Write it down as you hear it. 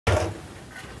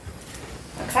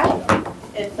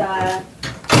if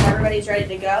everybody's ready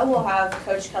to go, we'll have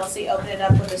Coach Kelsey open it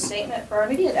up with a statement for our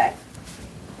media day.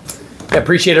 I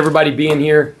appreciate everybody being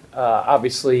here.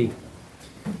 Obviously,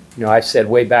 I said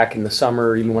way back in the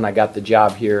summer, even when I got the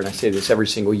job here, and I say this every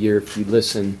single year, if you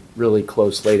listen really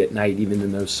close late at night, even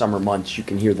in those summer months, you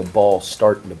can hear the ball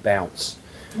starting to bounce.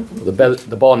 Well,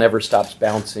 the ball never stops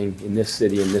bouncing in this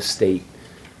city, in this state.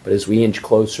 But as we inch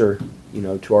closer,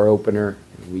 to our opener,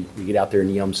 we get out there in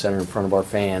the Yum Center in front of our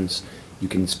fans, you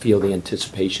can feel the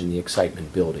anticipation, the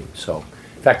excitement building. So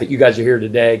the fact that you guys are here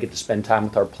today, get to spend time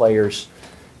with our players,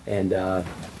 and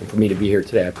for me to be here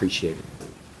today, I appreciate it.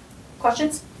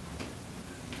 Questions?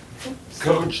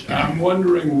 Coach, I'm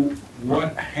wondering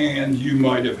what hand you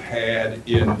might have had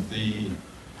in the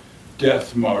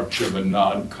death march of a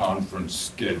non-conference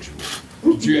schedule.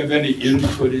 Did you have any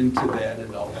input into that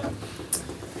at all?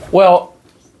 Well,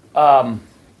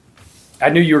 I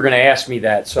knew you were going to ask me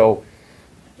that. So,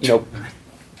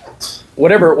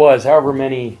 whatever it was, however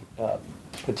many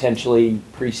potentially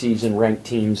preseason ranked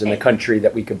teams in the country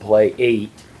that we could play,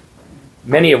 8,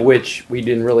 many of which we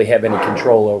didn't really have any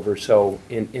control over. So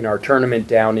in our tournament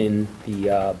down in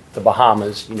the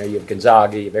Bahamas, you have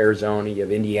Gonzaga, you have Arizona, you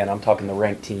have Indiana. I'm talking the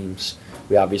ranked teams.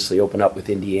 We obviously open up with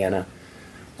Indiana.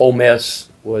 Ole Miss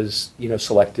was,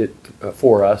 selected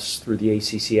for us through the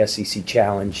ACC SEC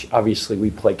Challenge. Obviously, we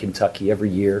play Kentucky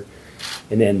every year.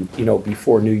 And then,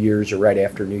 before New Year's or right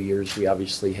after New Year's, we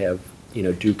obviously have,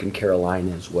 Duke and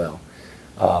Carolina as well.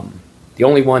 The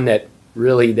only one that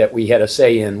we had a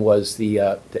say in was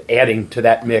the adding to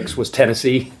that mix was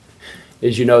Tennessee.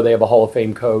 As you know, they have a Hall of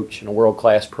Fame coach and a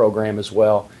world-class program as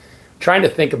well. Trying to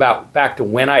think about back to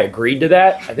when I agreed to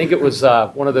that. I think it was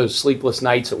one of those sleepless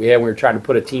nights that we had when we were trying to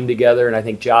put a team together, and I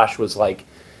think Josh was like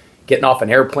getting off an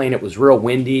airplane. It was real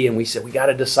windy, and we said, we got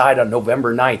to decide on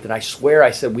November 9th. And I swear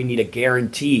I said we need a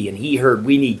guarantee, and he heard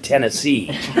we need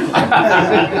Tennessee.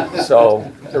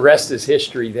 So the rest is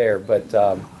history there. But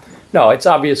no, it's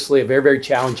obviously a very, very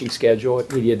challenging schedule.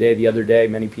 At Media Day the other day,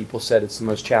 many people said it's the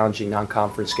most challenging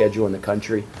non-conference schedule in the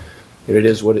country. It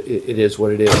is what it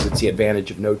is. It's the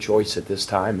advantage of no choice at this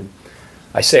time. And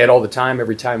I say it all the time.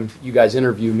 Every time you guys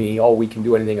interview me, all we can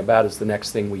do anything about is the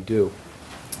next thing we do.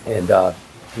 And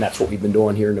that's what we've been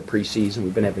doing here in the preseason.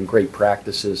 We've been having great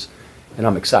practices, and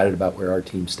I'm excited about where our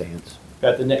team stands.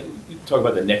 Pat, you talk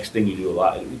about the next thing you do a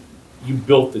lot. You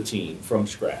built the team from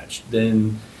scratch.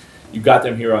 Then you got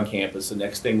them here on campus. The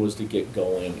next thing was to get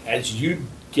going. As you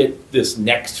get this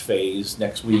next phase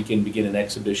next week and begin an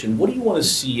exhibition, what do you want to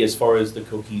see as far as the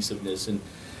cohesiveness? And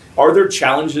are there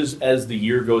challenges as the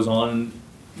year goes on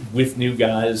with new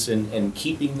guys and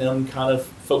keeping them kind of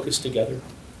focused together?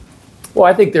 Well,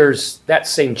 I think there's that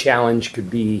same challenge could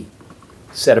be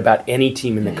said about any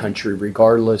team in the country,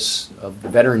 regardless of the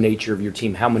veteran nature of your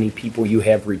team, how many people you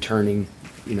have returning.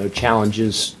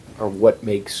 Challenges are what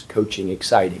makes coaching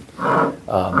exciting.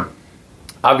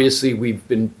 Obviously, we've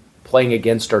been playing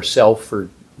against ourselves for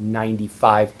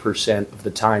 95% of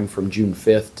the time from June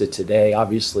 5th to today.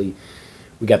 Obviously,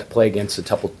 we got to play against a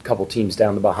couple teams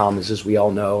down the Bahamas, as we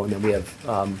all know, and then we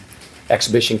have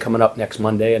exhibition coming up next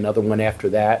Monday, another one after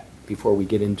that, before we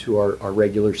get into our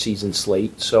regular season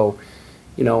slate. So,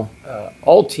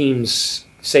 all teams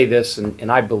say this,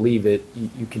 and I believe it,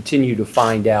 you continue to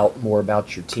find out more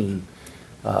about your team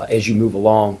as you move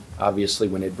along. Obviously,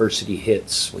 when adversity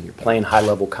hits, when you're playing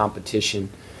high-level competition,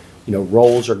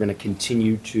 roles are going to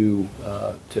continue to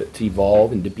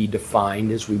evolve and to be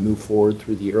defined as we move forward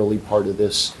through the early part of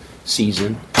this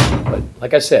season. But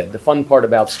like I said, the fun part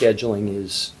about scheduling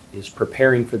is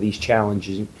preparing for these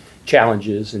challenges,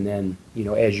 and then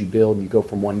as you build and you go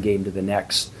from one game to the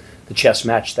next, the chess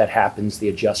match that happens, the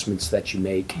adjustments that you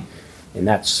make, and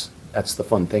that's the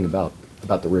fun thing about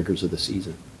the rigors of the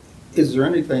season. Is there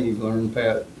anything you've learned,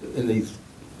 Pat,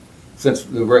 since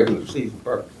the regular season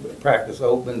practice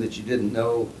opened that you didn't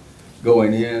know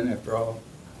going in after all?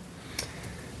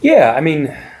 Yeah, I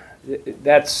mean,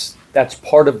 that's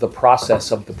part of the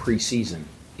process of the preseason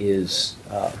is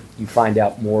you find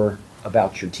out more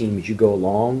about your team as you go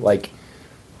along.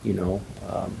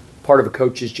 Part of a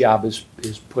coach's job is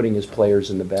putting his players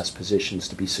in the best positions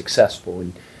to be successful.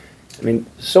 And I mean,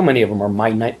 so many of them are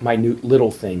minute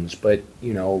little things, but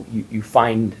you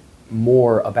find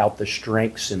more about the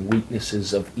strengths and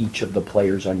weaknesses of each of the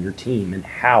players on your team and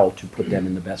how to put them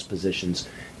in the best positions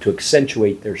to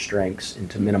accentuate their strengths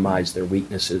and to minimize their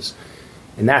weaknesses.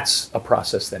 And that's a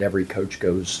process that every coach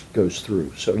goes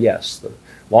through. So yes, the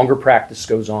longer practice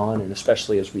goes on, and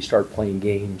especially as we start playing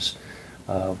games,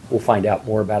 we'll find out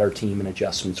more about our team and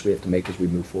adjustments we have to make as we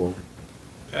move forward.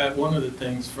 Pat, one of the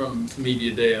things from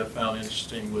Media Day I found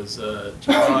interesting was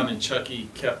John and Chucky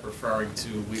kept referring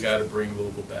to, we got to bring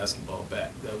Louisville basketball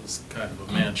back. That was kind of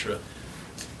a mantra.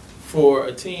 For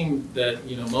a team that,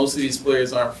 you know, most of these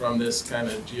players aren't from this kind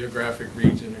of geographic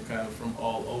region, they're kind of from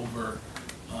all over,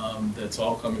 that's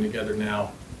all coming together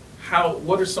now.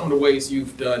 What are some of the ways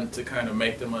you've done to kind of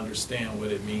make them understand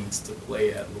what it means to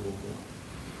play at Louisville?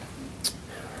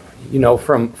 You know,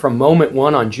 from moment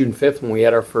one on June 5th when we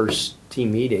had our first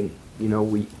team meeting, you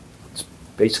know, it's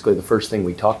basically the first thing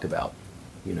we talked about.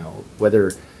 You know, whether,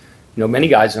 you know, many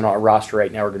guys in our roster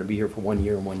right now are going to be here for 1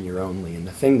 year and 1 year only. And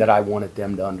the thing that I wanted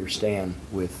them to understand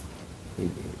with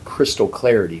crystal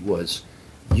clarity was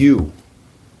you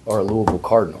are a Louisville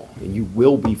Cardinal and you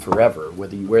will be forever,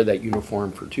 whether you wear that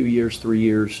uniform for 2 years, 3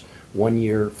 years, 1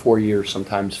 year, 4 years,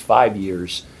 sometimes 5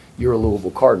 years, you're a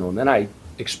Louisville Cardinal. And then I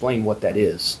explain what that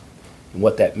is and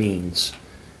what that means.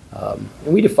 And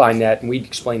we define that, and we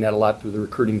explain that a lot through the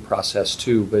recruiting process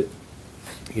too, but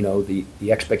you know,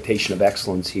 the expectation of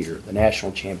excellence here, the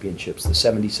national championships, the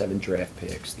 77 draft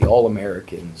picks, the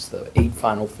All-Americans, the 8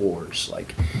 Final Fours,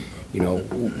 like, you know,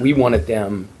 we wanted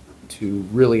them to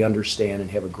really understand and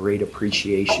have a great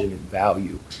appreciation and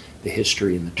value the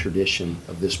history and the tradition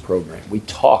of this program. We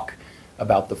talk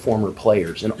about the former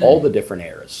players in all the different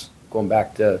eras, going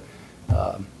back to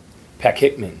Pat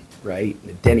Hickman, right,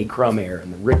 the Denny Crum era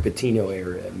and the Rick Pitino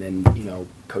era, and then, you know,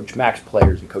 Coach Mack's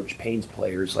players and Coach Payne's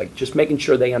players, like just making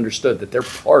sure they understood that they're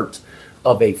part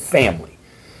of a family.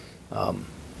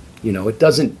 You know, it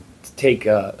doesn't take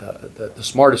the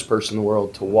smartest person in the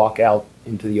world to walk out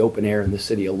into the open air in the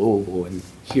city of Louisville and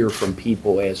hear from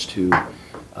people as to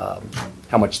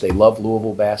how much they love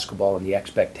Louisville basketball and the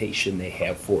expectation they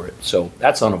have for it. So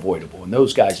that's unavoidable, and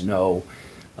those guys know,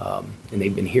 and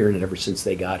they've been hearing it ever since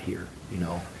they got here. You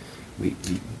know,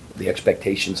 the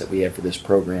expectations that we have for this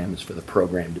program is for the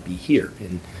program to be here.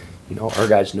 And, you know, our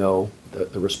guys know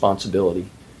the responsibility,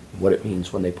 what it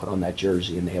means when they put on that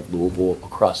jersey and they have Louisville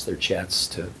across their chests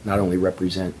to not only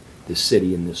represent this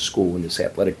city and this school and this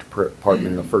athletic department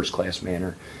in a first-class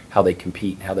manner, how they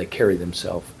compete, how they carry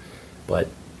themselves, but,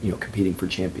 you know, competing for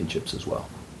championships as well.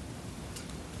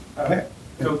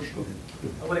 Coach,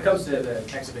 when it comes to the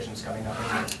exhibitions coming up,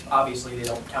 I mean, obviously they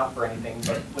don't count for anything,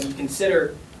 but when you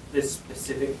consider this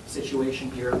specific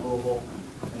situation here at Louisville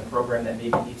and the program that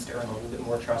maybe needs to earn a little bit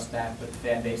more trust back with the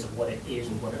fan base of what it is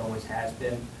and what it always has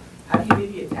been, how do you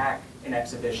maybe attack an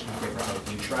exhibition differently?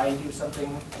 Do you try and do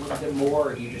something a little bit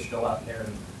more, or do you just go out there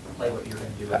and play what you're going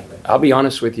to do anyway? I'll be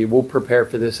honest with you, we'll prepare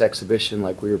for this exhibition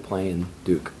like we were playing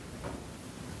Duke.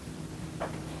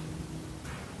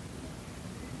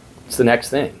 It's the next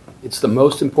thing. It's the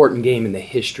most important game in the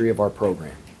history of our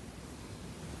program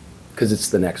because it's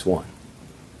the next one.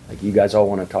 Like, you guys all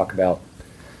want to talk about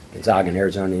Gonzaga and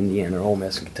Arizona, Indiana, Ole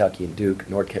Miss, and Kentucky, and Duke,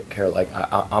 North Carolina.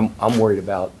 Like, I'm worried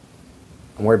about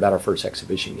our first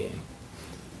exhibition game,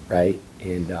 right?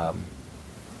 And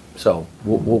so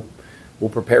we'll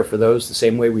prepare for those the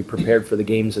same way we prepared for the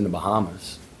games in the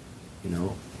Bahamas. You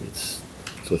know, it's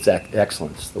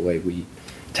excellence, the way we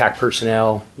attack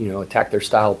personnel, you know, attack their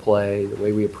style of play, the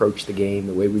way we approach the game,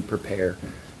 the way we prepare,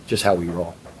 just how we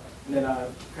roll. And then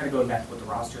kind of going back to what the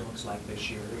roster looks like this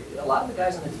year, a lot of the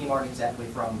guys on the team aren't exactly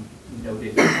from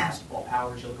noted basketball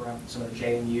powers. You look around some of the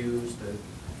JMUs, the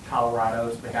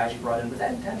Colorados, the guys you brought in. Was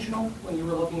that intentional when you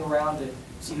were looking around to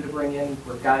see who to bring in?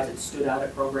 Were guys that stood out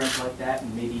at programs like that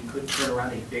and maybe could turn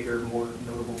around a bigger, more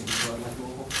notable club like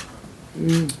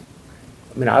Louisville?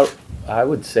 I mean, I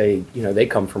would say, you know, they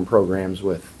come from programs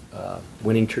with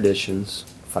winning traditions,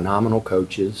 phenomenal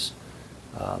coaches.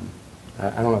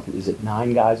 I don't know if is it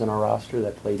 9 guys on our roster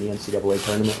that played the NCAA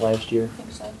tournament last year? I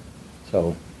think so.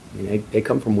 So, I mean, they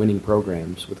come from winning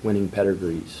programs with winning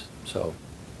pedigrees. So,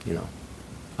 you know,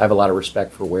 I have a lot of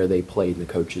respect for where they played and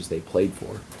the coaches they played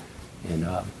for. And,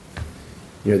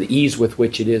 you know, the ease with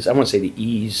which it is, I won't say the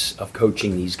ease of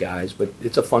coaching these guys, but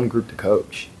it's a fun group to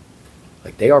coach.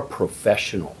 Like, they are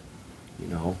professional. You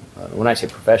know, when I say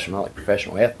professional, not like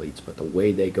professional athletes, but the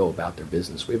way they go about their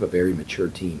business. We have a very mature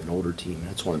team, an older team, and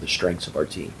that's one of the strengths of our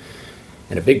team.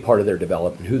 And a big part of their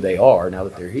development, who they are now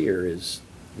that they're here, is,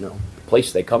 you know, the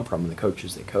place they come from and the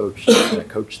coaches they coach that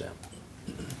coach them.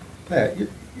 Pat,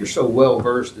 you're so well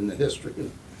versed in the history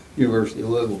of University of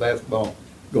Louisville basketball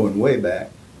going way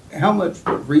back. How much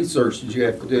research did you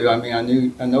have to do? I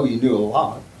mean, I know you knew a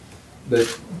lot,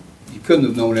 but you couldn't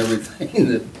have known everything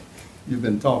that you've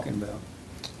been talking about.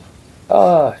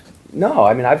 No,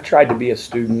 I mean, I've tried to be a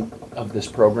student of this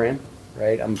program,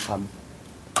 right? I'm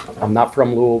not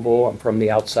from Louisville. I'm from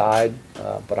the outside,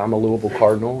 but I'm a Louisville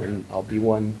Cardinal, and I'll be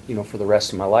one, you know, for the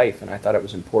rest of my life. And I thought it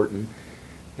was important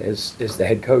as the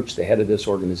head coach, the head of this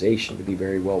organization, to be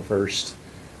very well versed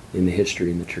in the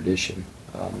history and the tradition.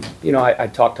 I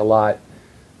talked a lot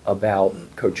about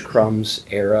Coach Crum's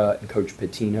era and Coach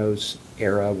Pitino's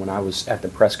era when I was at the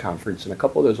press conference, and a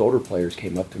couple of those older players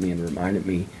came up to me and reminded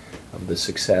me of the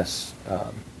success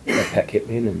that Pat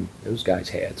Kelsey and those guys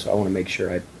had. So I want to make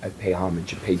sure I pay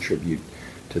homage and pay tribute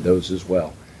to those as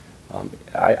well.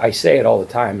 I say it all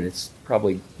the time, and it's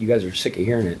probably, you guys are sick of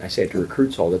hearing it, and I say it to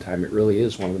recruits all the time. It really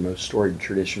is one of the most storied,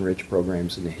 tradition-rich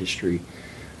programs in the history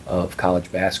of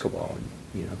college basketball. And,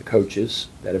 the coaches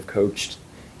that have coached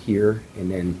here, and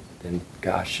then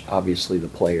gosh, obviously the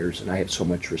players, and I have so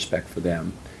much respect for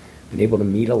them. Been able to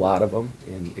meet a lot of them,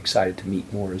 and excited to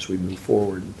meet more as we move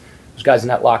forward. And those guys in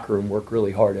that locker room work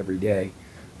really hard every day,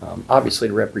 obviously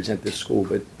to represent this school,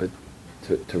 but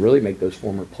to really make those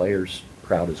former players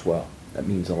proud as well. That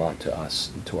means a lot to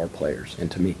us and to our players and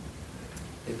to me.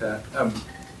 Hey Pat,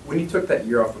 when you took that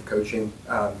year off of coaching,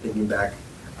 thinking back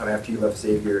after you left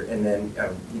Xavier, and then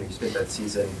you spent that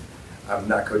season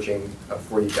not coaching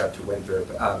before you got to Winthrop.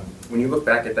 When you look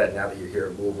back at that now that you're here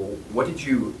at Louisville, what did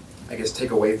you, take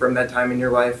away from that time in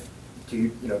your life? Do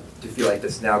you to feel like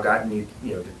that's now gotten you,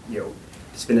 to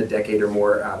spend a decade or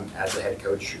more as a head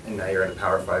coach, and now you're in a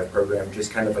Power 5 program?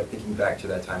 Just kind of thinking back to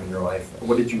that time in your life,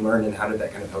 what did you learn, and how did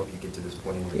that kind of help you get to this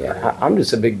point in your career? I'm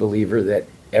just a big believer that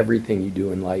everything you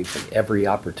do in life, and every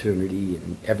opportunity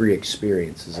and every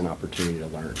experience is an opportunity to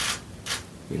learn.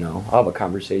 I'll have a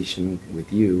conversation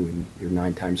with you, and you're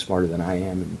 9 times smarter than I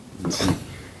am, and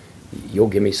you'll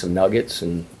give me some nuggets,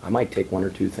 and I might take 1 or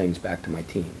 2 things back to my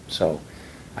team. So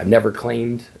I've never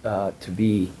claimed to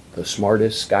be the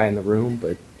smartest guy in the room,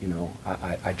 but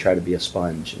I try to be a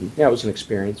sponge. And it was an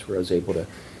experience where I was able to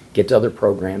get to other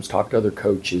programs, talk to other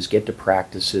coaches, get to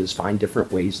practices, find different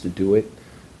ways to do it,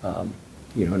 and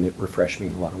it refreshed me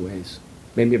in a lot of ways.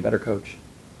 Made me a better coach.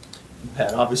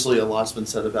 Pat, obviously a lot's been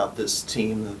said about this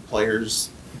team, the players,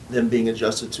 them being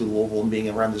adjusted to Louisville and being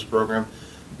around this program,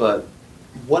 but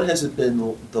what has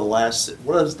the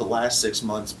last 6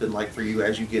 months been like for you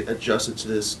as you get adjusted to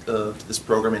this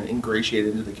program and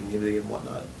ingratiated into the community and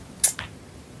whatnot?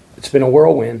 It's been a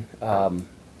whirlwind.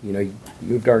 You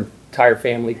moved our entire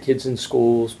family, kids in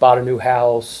schools, bought a new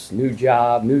house, new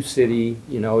job, new city.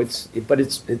 But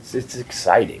it's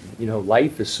exciting.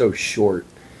 Life is so short.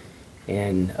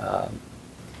 And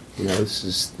this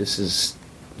is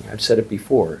I've said it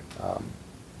before.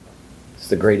 It's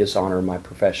the greatest honor of my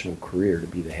professional career to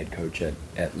be the head coach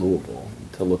at Louisville.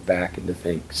 And to look back and to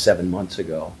think 7 months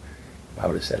ago, if I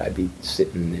would have said I'd be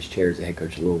sitting in this chair as the head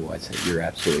coach of Louisville, I'd say you're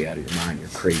absolutely out of your mind. You're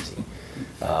crazy.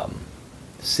 The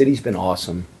city's been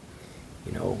awesome.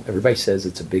 Everybody says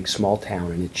it's a big small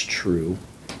town, and it's true.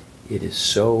 It is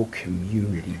so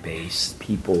community based.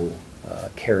 People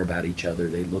care about each other.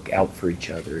 They look out for each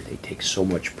other. They take so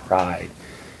much pride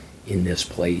in this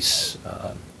place.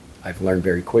 I've learned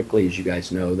very quickly, as you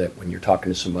guys know, that when you're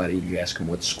talking to somebody, you ask them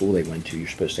what school they went to, you're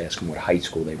supposed to ask them what high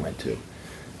school they went to.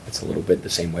 That's a little bit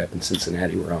the same way up in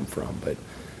Cincinnati, where I'm from. But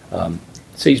the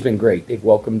city's been great. They've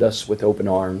welcomed us with open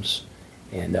arms,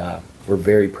 and we're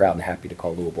very proud and happy to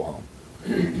call Louisville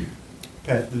home.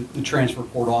 Pat, the transfer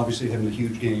portal obviously having a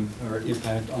huge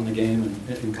impact on the game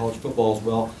and in college football as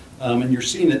well. And you're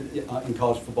seeing it in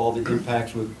college football, the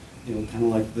impacts with, kind of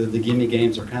like the gimme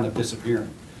games are kind of disappearing.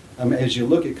 As you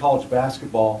look at college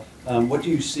basketball, what do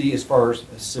you see as far as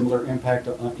a similar impact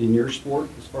in your sport,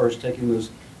 as far as taking those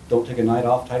don't take a night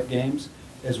off type games,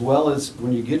 as well as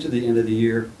when you get to the end of the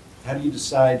year, how do you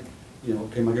decide,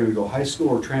 okay, am I going to go high school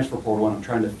or transfer portal when I'm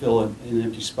trying to fill an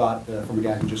empty spot from a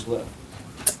guy who just left?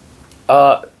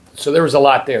 So there was a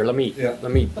lot there. Let me.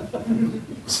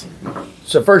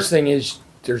 So first thing is,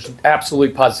 there's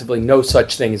absolutely positively no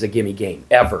such thing as a gimme game,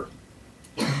 ever.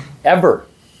 Ever.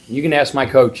 You can ask my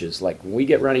coaches, like when we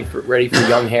get ready for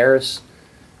young Harris,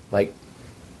 like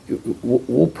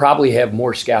we'll probably have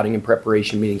more scouting and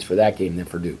preparation meetings for that game than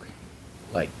for Duke.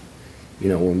 Like,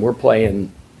 when we're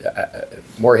playing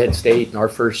Morehead State in our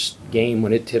first game,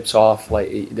 when it tips off,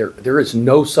 like there is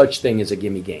no such thing as a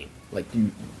gimme game. Like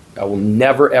I will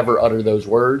never ever utter those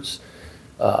words.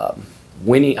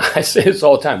 Winning, I say this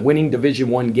all the time, winning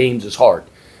Division I games is hard.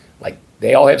 Like,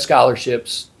 they all have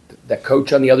scholarships. That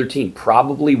coach on the other team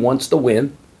probably wants to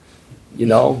win.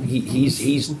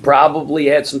 He's probably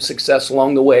had some success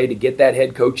along the way to get that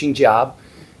head coaching job.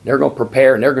 They're going to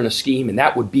prepare and they're going to scheme, and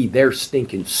that would be their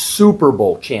stinking Super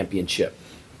Bowl championship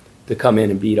to come in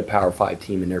and beat a Power 5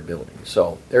 team in their building.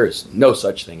 So there is no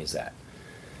such thing as that.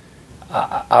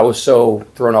 I was so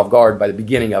thrown off guard by the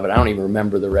beginning of it, I don't even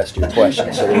remember the rest of your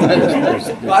question. So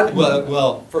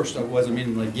Well, first I wasn't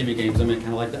meaning like gimme games. I meant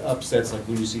kind of like the upsets, like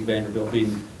when you see Vanderbilt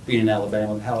beating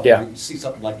Alabama, how Yeah. you see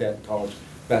something like that in college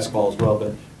basketball as well.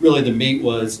 But really, the meat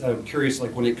was, I'm curious,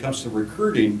 like when it comes to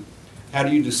recruiting, how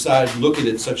do you decide, looking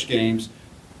at such games,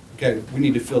 okay, we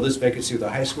need to fill this vacancy with a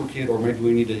high school kid, or maybe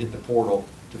we need to hit the portal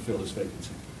to fill this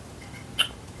vacancy?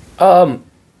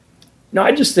 No,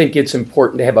 I just think it's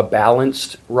important to have a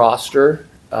balanced roster.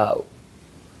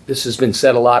 This has been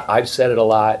said a lot. I've said it a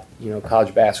lot. You know,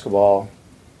 college basketball,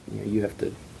 you have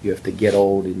to get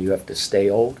old and you have to stay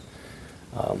old.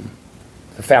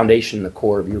 The foundation, the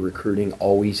core of your recruiting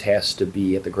always has to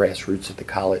be at the grassroots, at the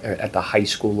college, at the high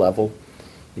school level.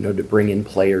 You know, to bring in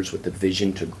players with the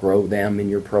vision to grow them in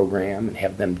your program and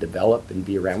have them develop and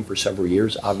be around for several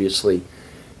years. Obviously,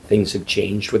 things have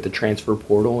changed with the transfer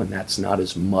portal, and that's not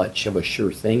as much of a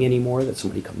sure thing anymore, that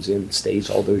somebody comes in and stays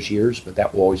all those years, but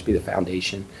that will always be the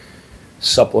foundation.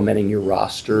 Supplementing your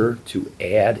roster to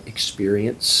add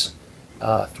experience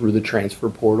through the transfer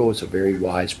portal is a very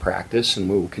wise practice, and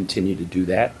we will continue to do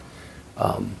that.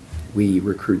 We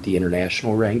recruit the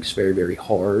international ranks very, very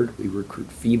hard. We recruit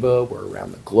FIBA. We're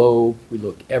around the globe. We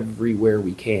look everywhere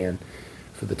we can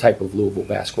for the type of Louisville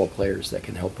basketball players that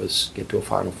can help us get to a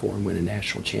Final Four and win a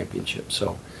national championship.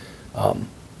 So,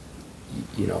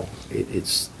 you know,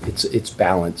 it's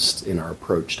balanced in our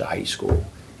approach to high school,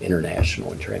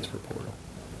 international, and transfer portal.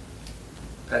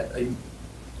 You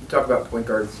talk about point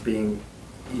guards being,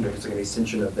 you know, just like an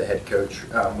extension of the head coach.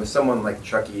 With someone like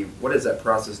Chucky, what has that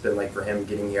process been like for him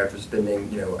getting here after spending,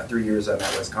 3 years at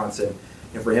Wisconsin?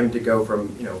 You know, for him to go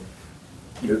from,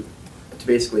 to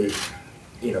basically,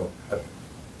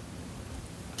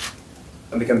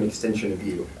 become an extension of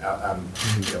you,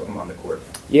 I'm on the court.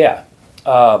 Yeah.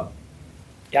 I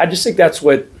just think that's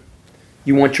what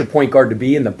you want your point guard to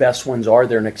be, and the best ones are.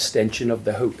 They're an extension of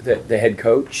the head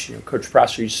coach. You know, Coach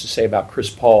Prosser used to say about Chris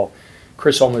Paul,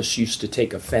 Chris almost used to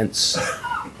take offense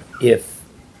if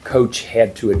Coach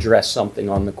had to address something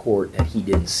on the court that he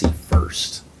didn't see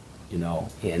first, you know.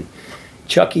 And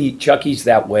Chucky's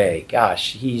that way.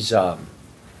 Gosh, he's a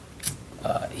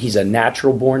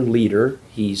natural-born leader.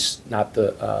 He's not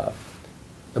the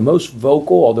most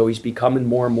vocal, although he's becoming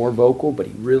more and more vocal, but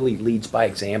he really leads by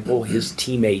example. His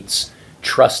teammates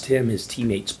trust him. His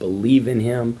teammates believe in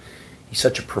him. He's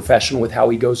such a professional with how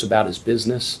he goes about his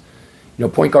business. You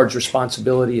know, point guard's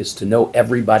responsibility is to know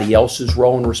everybody else's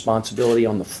role and responsibility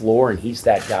on the floor, and he's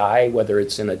that guy, whether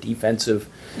it's in a defensive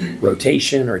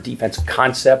rotation or a defensive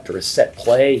concept or a set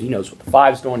play. He knows what the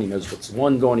five's doing. He knows what's the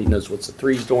one doing. He knows what's the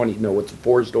three's doing. He knows what the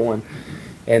four's doing.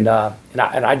 And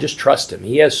I just trust him.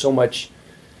 He has so much,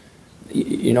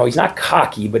 you know, he's not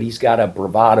cocky, but he's got a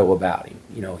bravado about him.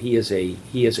 You know, he has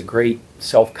a great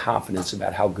self-confidence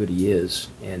about how good he is,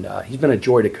 and he's been a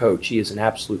joy to coach. He is an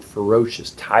absolute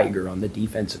ferocious tiger on the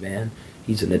defensive end.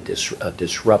 He's a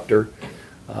disruptor,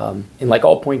 and like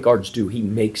all point guards do, he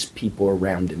makes people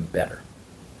around him better.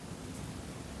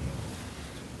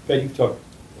 Ben, you've talked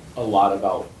a lot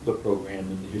about the program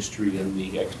and the history and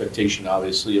the expectation,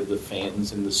 obviously, of the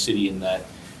fans and the city and that.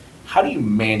 How do you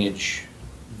manage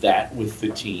that with the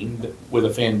team, with a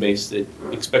fan base that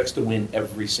expects to win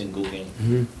every single game?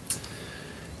 Mm-hmm.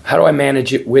 How do I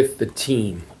manage it with the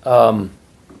team? Well,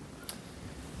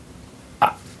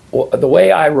 the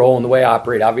way I roll and the way I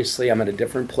operate, obviously I'm at a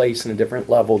different place and a different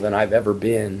level than I've ever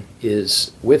been,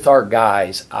 is with our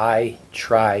guys, I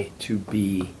try to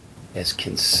be as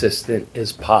consistent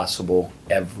as possible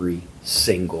every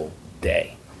single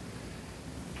day.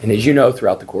 And as you know,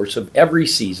 throughout the course of every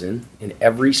season, in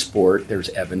every sport, there's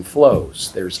ebb and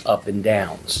flows. There's up and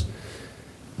downs.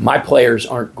 My players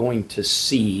aren't going to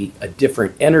see a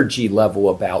different energy level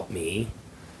about me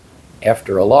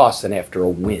after a loss than after a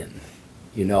win.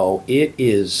 You know, it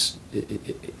is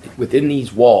within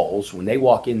these walls, when they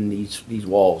walk in these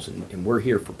walls and we're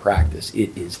here for practice,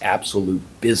 it is absolute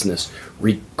business,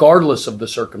 regardless of the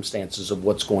circumstances of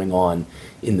what's going on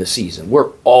in the season.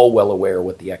 We're all well aware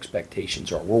what the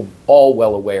expectations are. We're all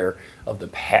well aware of the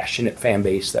passionate fan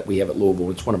base that we have at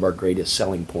Louisville. It's one of our greatest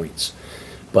selling points.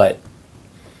 But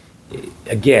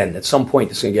again, at some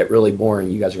point it's going to get really boring.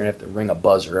 You guys are going to have to ring a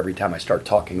buzzer every time I start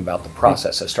talking about the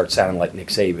process. I start sounding like Nick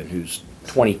Saban, who's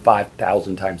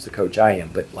 25,000 times the coach I am.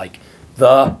 But like,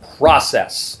 the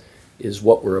process is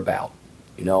what we're about.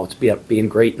 You know, it's being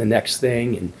great in the next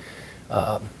thing. And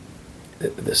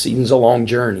the season's a long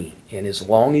journey. And as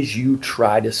long as you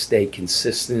try to stay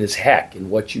consistent as heck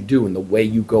in what you do and the way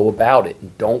you go about it,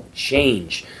 and don't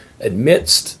change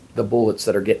amidst the bullets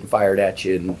that are getting fired at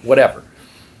you and whatever,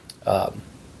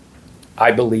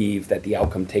 I believe that the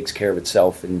outcome takes care of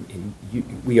itself, and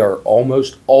we are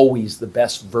almost always the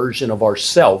best version of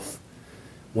ourselves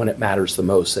when it matters the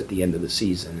most at the end of the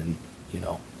season. And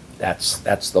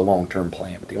that's the long-term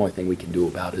plan. But the only thing we can do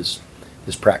about is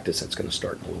this practice that's going to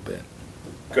start in a little bit.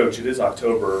 Coach, it is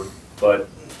October, but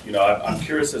I'm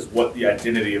curious as what the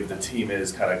identity of the team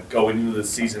is kind of going into the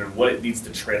season and what it needs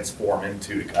to transform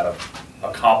into to kind of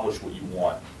accomplish what you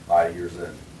want 5 years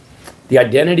in. The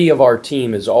identity of our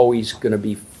team is always going to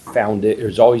be founded,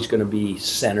 is always going to be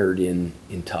centered in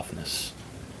toughness,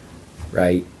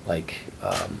 right? Like,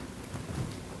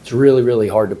 it's really, really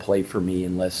hard to play for me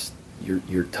unless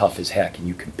you're tough as heck and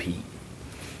you compete,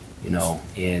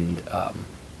 and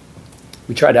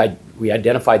we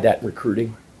identified that in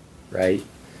recruiting, right?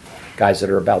 Guys that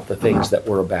are about the things that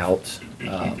we're about,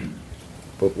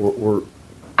 but we're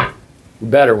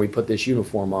better. We put this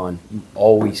uniform on. You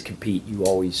always compete. You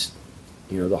always,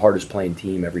 the hardest playing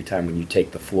team every time when you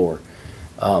take the floor.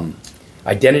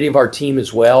 Identity of our team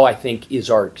as well, I think, is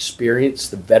our experience,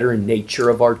 the veteran nature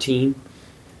of our team.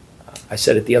 I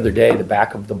said it the other day, the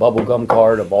back of the bubblegum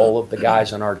card of all of the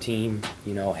guys on our team,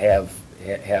 have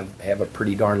a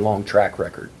pretty darn long track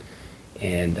record.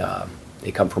 And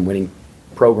they come from winning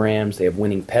programs. They have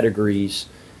winning pedigrees.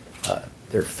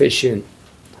 They're efficient.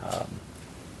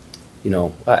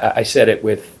 I said it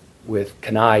with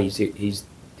Kanai. He's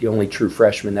the only true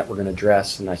freshman that we're going to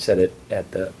dress, and I said it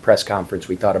at the press conference.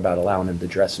 We thought about allowing him to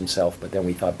dress himself, but then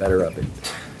we thought better of it.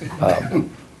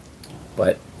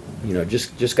 But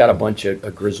just got a bunch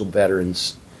of grizzled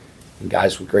veterans and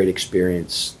guys with great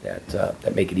experience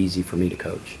that make it easy for me to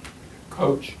coach.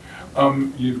 Coach,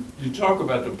 you talk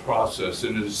about the process,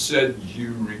 and it said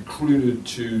you recruited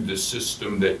to the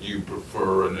system that you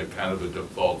prefer and a kind of a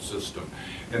default system.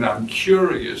 And I'm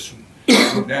curious,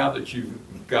 now that you've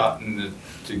gotten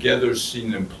together,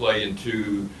 seen them play in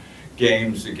 2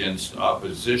 games against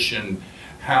opposition,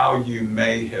 how you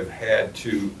may have had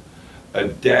to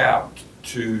adapt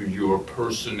to your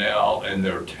personnel and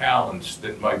their talents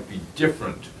that might be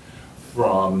different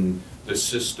from the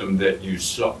system that you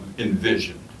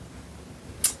envisioned.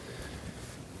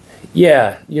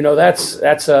 Yeah, that's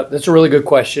a really good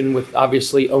question. With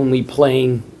obviously only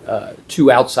playing 2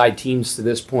 outside teams to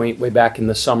this point, way back in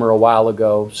the summer a while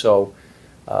ago. So,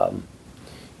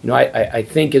 I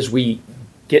think as we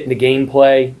get into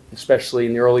gameplay, especially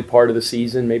in the early part of the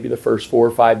season, maybe the first 4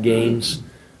 or 5 games,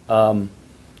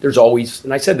 there's always,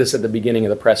 and I said this at the beginning of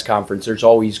the press conference, there's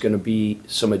always going to be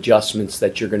some adjustments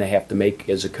that you're going to have to make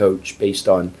as a coach based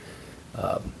on,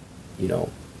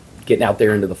 getting out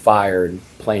there into the fire and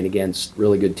playing against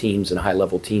really good teams and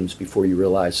high-level teams before you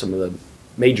realize some of the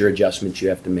major adjustments you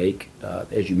have to make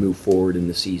as you move forward in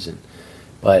the season.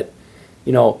 But,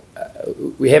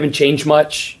 we haven't changed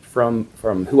much from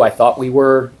who I thought we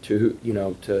were to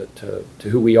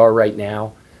who we are right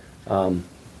now.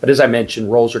 But as I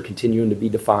mentioned, roles are continuing to be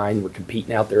defined. We're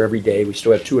competing out there every day. We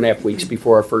still have 2.5 weeks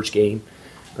before our first game.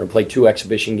 We're going to play 2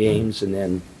 exhibition games and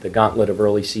then the gauntlet of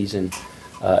early season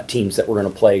teams that we're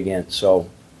going to play against. So,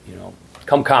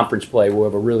 come conference play, we'll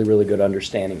have a really, really good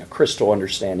understanding, a crystal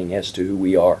understanding as to who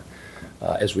we are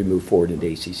as we move forward into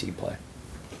ACC play.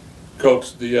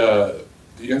 Coach, the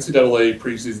NCAA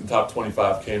preseason top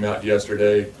 25 came out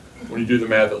yesterday. When you do the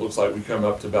math, it looks like we come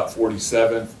up to about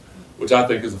 47th, which I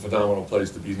think is a phenomenal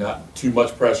place to be. Not too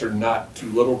much pressure, not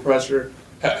too little pressure.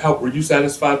 How were you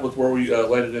satisfied with where we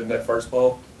landed in that first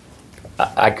bowl?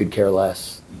 I could care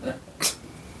less.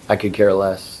 I could care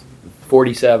less.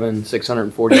 47,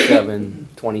 647,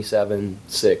 27,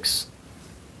 6.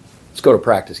 Let's go to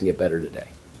practice and get better today.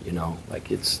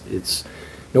 It's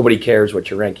nobody cares what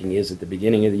your ranking is at the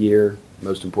beginning of the year. The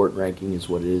most important ranking is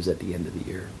what it is at the end of the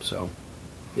year. So,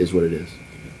 it is what it is.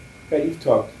 Pat, you've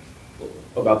talked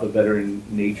about the veteran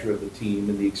nature of the team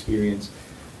and the experience.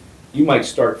 You might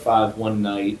start 5 one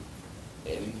night,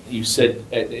 and you said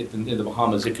in the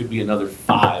Bahamas it could be another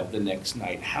 5 the next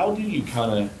night. How do you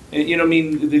kind of,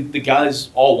 the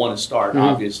guys all want to start, Mm-hmm.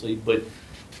 obviously, but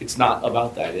it's not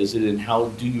about that, is it? And how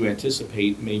do you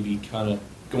anticipate maybe kind of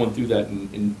going through that,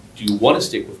 and do you want to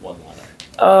stick with one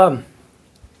lineup?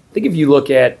 I think if you look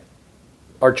at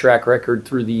our track record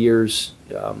through the years,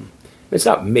 it's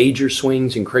not major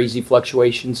swings and crazy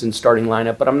fluctuations in starting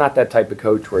lineup, but I'm not that type of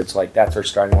coach where it's like that's our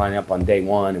starting lineup on day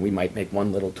 1 and we might make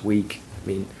one little tweak. I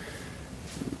mean,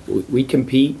 we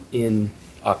compete in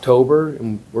October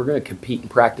and we're going to compete in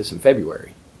practice in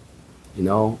February,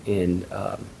 and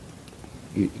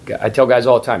I tell guys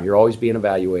all the time, you're always being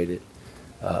evaluated.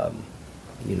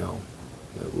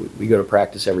 We go to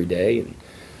practice every day, and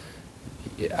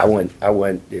I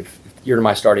went, if you're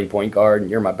my starting point guard and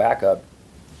you're my backup,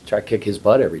 try to kick his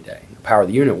butt every day. The power of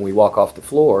the unit when we walk off the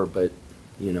floor, but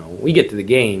you know, when we get to the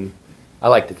game, I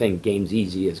like to think game's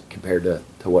easy as compared to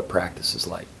what practice is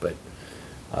like. But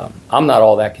I'm not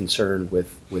all that concerned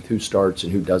with who starts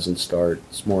and who doesn't start.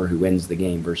 It's more who ends the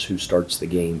game versus who starts the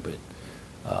game.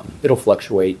 But it'll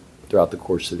fluctuate throughout the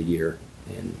course of the year.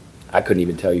 And I couldn't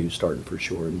even tell you who's starting for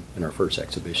sure in our first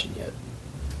exhibition yet.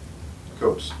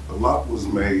 Coach, a lot was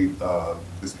made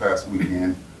this past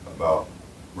weekend about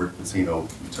Rick Pitino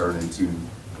returning to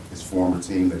his former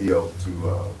team that he helped to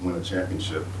win a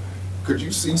championship. Could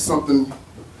you see something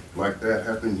like that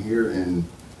happen here? And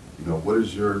you know, what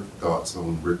is your thoughts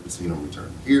on Rick Pitino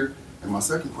returning here? And my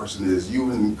second question is,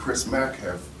 you and Chris Mack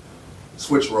have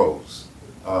switched roles.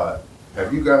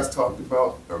 Have you guys talked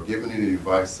about or given any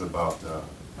advice about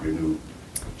your new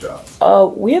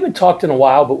job? We haven't talked in a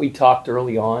while, but we talked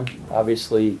early on.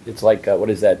 Obviously, it's like, what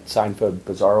is that, Seinfeld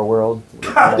Bizarro World?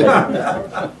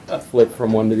 Flip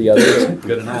from one to the other.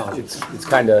 Good analogy. It's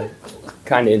kind of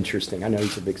interesting. I know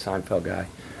he's a big Seinfeld guy.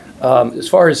 As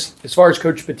far as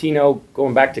Coach Pitino,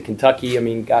 going back to Kentucky, I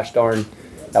mean, gosh darn,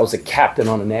 that was a captain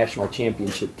on a national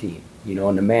championship team. You know,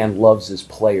 and the man loves his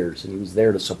players, and he was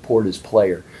there to support his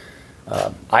player.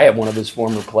 I have one of his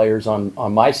former players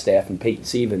on my staff, and Peyton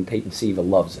Siva, and Peyton Siva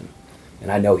loves him.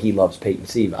 And I know he loves Peyton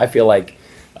Siva. I feel like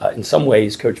in some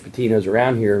ways Coach Pitino's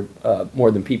around here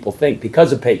more than people think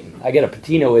because of Peyton. I get a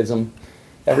Pitinoism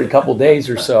every couple days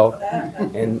or so.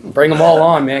 And bring them all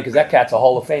on, man, because that cat's a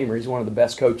Hall of Famer. He's one of the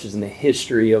best coaches in the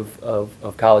history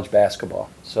of college basketball.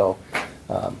 So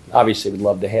obviously we'd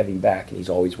love to have him back, and he's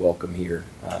always welcome here.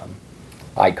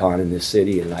 Icon in this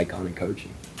city and an icon in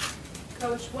coaching.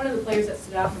 Coach, one of the players that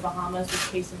stood out in the Bahamas was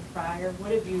Kaysen Pryor.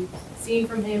 What have you seen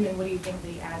from him, and what do you think that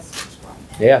he adds to the squad?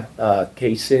 Yeah,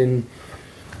 Kaysen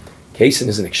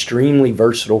is an extremely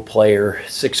versatile player,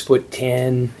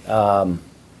 6'10",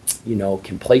 you know,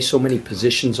 can play so many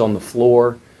positions on the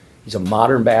floor. He's a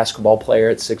modern basketball player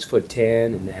at 6'10",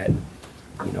 and that,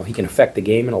 you know, he can affect the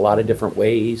game in a lot of different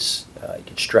ways. He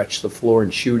can stretch the floor in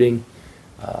shooting.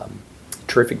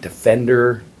 Terrific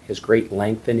defender, has great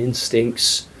length and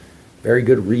instincts. Very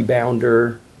good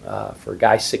rebounder for a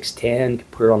guy 6'10", can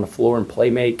put it on the floor and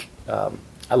play make.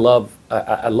 I love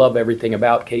everything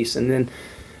about Case. And then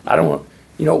I don't,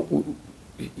 you know,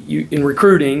 you in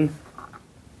recruiting,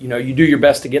 you know, you do your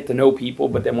best to get to know people,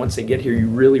 but then once they get here, you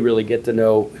really, really get to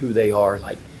know who they are.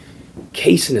 Like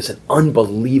Kaysen is an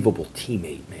unbelievable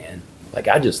teammate, man. Like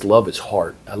I just love his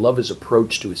heart. I love his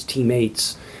approach to his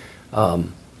teammates.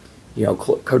 You know,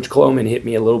 Coach Kloman hit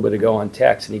me a little bit ago on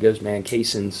text, and he goes, "Man,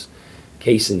 Kaysen's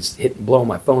blowing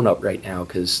my phone up right now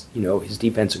because, you know, his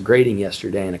defensive grading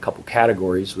yesterday in a couple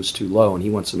categories was too low, and he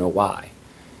wants to know why.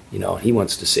 You know, and he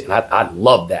wants to see." And I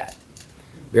love that.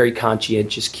 Very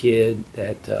conscientious kid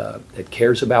that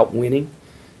cares about winning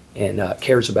and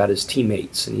cares about his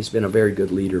teammates, and he's been a very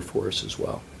good leader for us as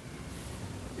well.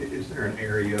 Is there an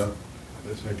area,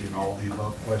 that's maybe an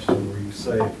all-the-above question, where you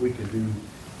say if we could do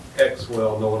X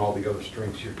well, knowing all the other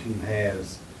strengths your team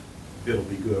has, it'll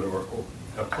be good, or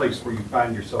a place where you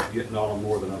find yourself getting on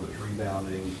more than others,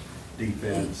 rebounding,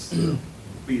 defense,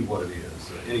 be what it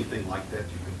is? Anything like that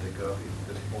you can think of at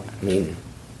this point? I mean,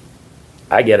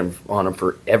 I get on him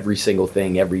for every single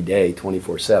thing every day,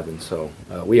 24/7. So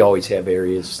we always have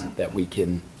areas that we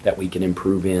can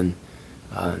improve in.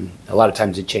 A lot of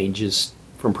times it changes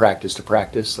from practice to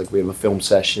practice. Like we have a film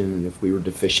session, and if we were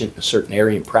deficient in a certain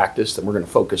area in practice, then we're going to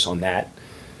focus on that.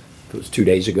 If it was 2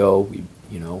 days ago,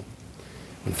 you know,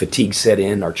 when fatigue set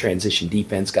in, our transition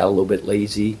defense got a little bit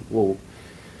lazy. Well,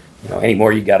 you know,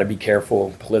 anymore you got to be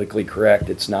careful, politically correct.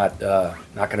 It's not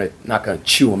gonna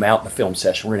chew them out in the film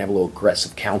session. We're gonna have a little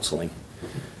aggressive counseling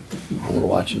when we're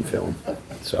watching film.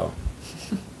 So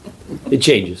it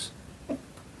changes.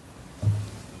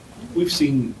 We've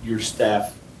seen your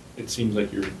staff. It seems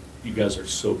like you guys are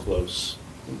so close.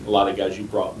 A lot of guys you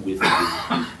brought with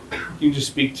you. Can you just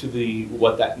speak to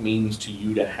what that means to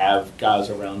you to have guys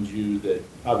around you that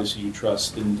obviously you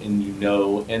trust and you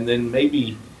know, and then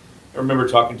maybe I remember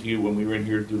talking to you when we were in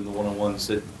here doing the one-on-ones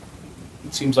that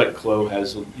it seems like Chloe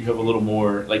you have a little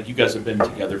more, like you guys have been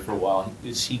together for a while.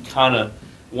 Is he kind of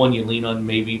one you lean on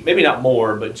maybe not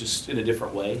more, but just in a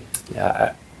different way?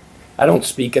 Yeah, I don't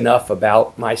speak enough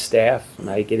about my staff, and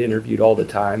I get interviewed all the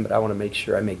time, but I want to make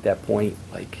sure I make that point.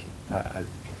 Like,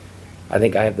 I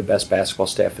think I have the best basketball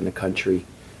staff in the country.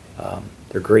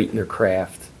 They're great in their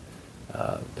craft.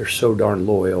 They're so darn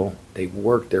loyal. They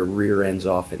work their rear ends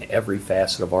off in every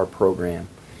facet of our program,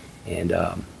 and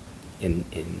I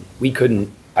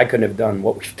couldn't have done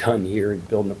what we've done here in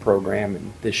building a program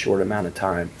in this short amount of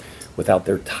time without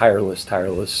their tireless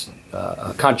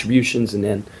contributions, and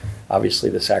then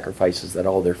obviously the sacrifices that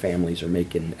all their families are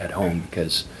making at home,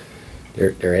 because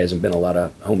there hasn't been a lot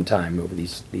of home time over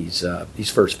these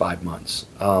first 5 months.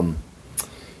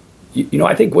 You know,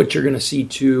 I think what you're going to see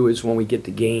too is when we get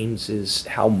to games is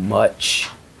how much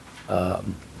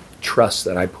trust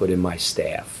that I put in my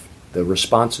staff. The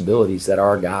responsibilities that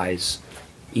our guys,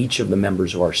 each of the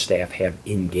members of our staff have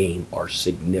in game are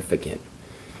significant.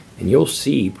 And you'll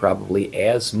see probably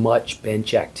as much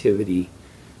bench activity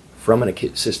from an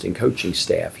assistant coaching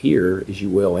staff here as you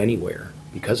will anywhere,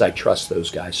 because I trust those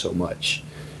guys so much.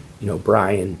 You know,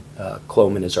 Brian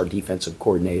Cloman is our defensive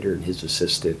coordinator, and his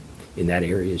assistant in that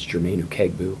area is Jermaine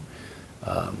Ukegbu.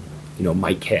 You know,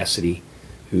 Mike Cassidy,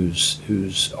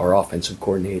 who's our offensive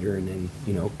coordinator, and then,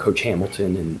 you know, Coach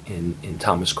Hamilton and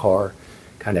Thomas Carr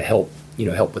kind of help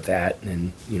with that,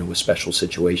 and, you know, with special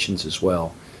situations as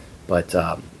well. But,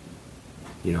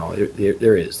 you know,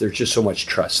 there's just so much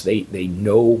trust. They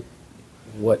know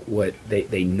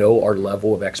they know our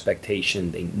level of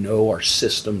expectation. They know our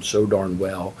system so darn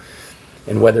well.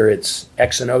 And whether it's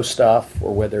X and O stuff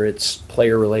or whether it's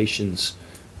player relations,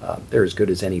 they're as good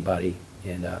as anybody,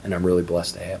 and I'm really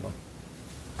blessed to have them.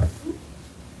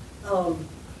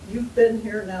 You've been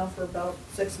here now for about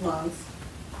 6 months,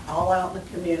 all out in the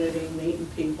community, meeting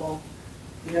people.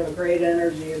 You have a great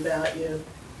energy about you.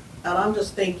 And I'm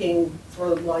just thinking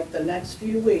for like the next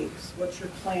few weeks, what's your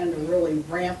plan to really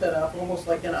ramp it up, almost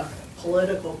like in a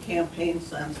political campaign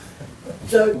sense,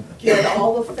 to get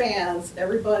all the fans,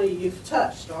 everybody you've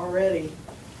touched already,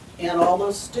 and all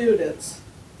those students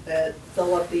that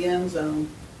fill up the end zone,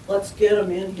 let's get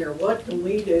them in here. What can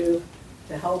we do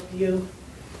to help you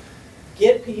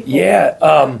get people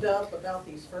pumped up about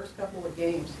these first couple of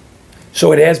games?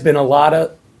 So it has been a lot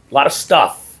of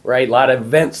stuff. Right, a lot of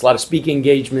events, a lot of speaking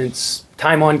engagements,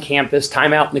 time on campus,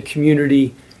 time out in the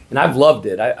community, and I've loved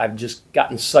it. I've just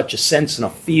gotten such a sense and a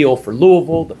feel for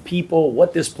Louisville, the people,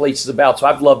 what this place is about, so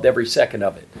I've loved every second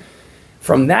of it.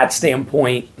 From that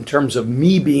standpoint, in terms of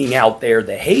me being out there,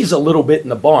 the hay's a little bit in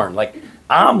the barn. Like,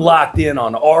 I'm locked in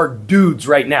on our dudes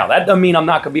right now. That doesn't mean I'm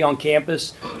not going to be on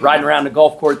campus, riding around the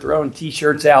golf court, throwing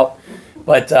T-shirts out,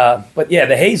 but yeah,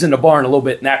 the hay's in the barn a little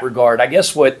bit in that regard. I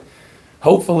guess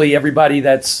hopefully everybody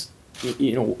that's,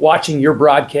 you know, watching your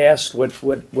broadcast,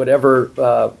 whatever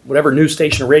news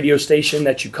station or radio station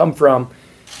that you come from,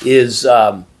 is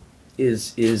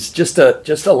just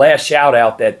a last shout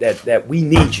out that we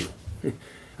need you.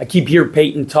 I keep hearing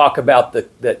Peyton talk about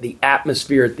the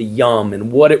atmosphere at the Yum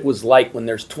and what it was like when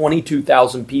there's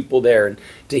 22,000 people there, and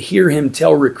to hear him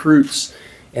tell recruits,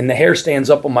 and the hair stands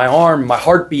up on my arm, my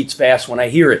heart beats fast when I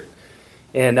hear it.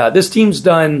 And this team's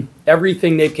done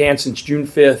everything they can since June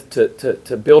 5th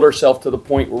to build ourselves to the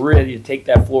point where we're ready to take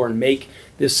that floor and make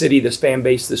this city, this fan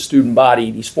base, this student body,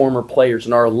 these former players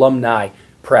and our alumni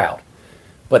proud.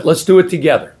 But let's do it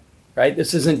together, right?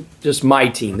 This isn't just my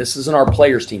team. This isn't our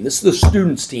players' team. This is the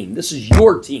students' team. This is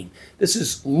your team. This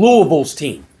is Louisville's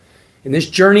team. In this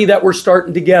journey that we're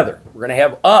starting together, we're going to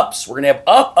have ups. We're going to have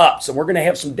ups, and we're going to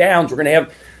have some downs. We're going to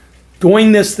have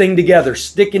doing this thing together,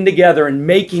 sticking together, and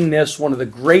making this one of the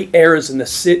great eras in the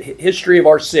history of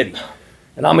our city.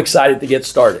 And I'm excited to get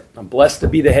started. I'm blessed to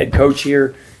be the head coach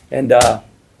here, and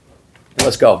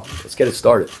let's go. Let's get it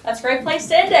started. That's a great place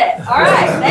to end it. All right.